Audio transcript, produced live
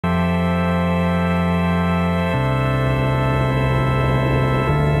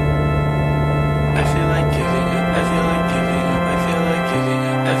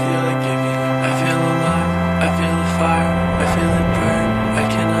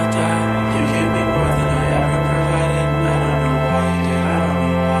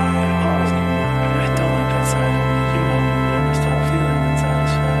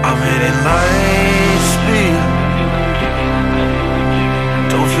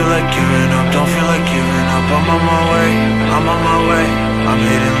feel like giving up, don't feel like giving up. I'm on my way, I'm on my way. I'm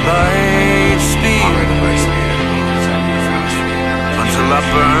hitting light speed until I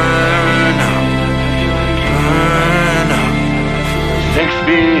burn out, burn out. 6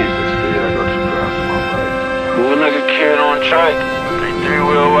 speed, moving like a kid on track.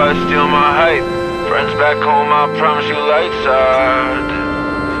 3-wheel while I steal my hype. Friends back home, I promise you light side.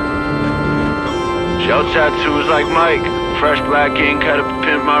 Shell tattoos like Mike. Fresh black ink, had to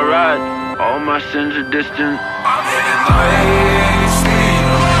pimp my ride. All my sins are distant. I'm hitting light.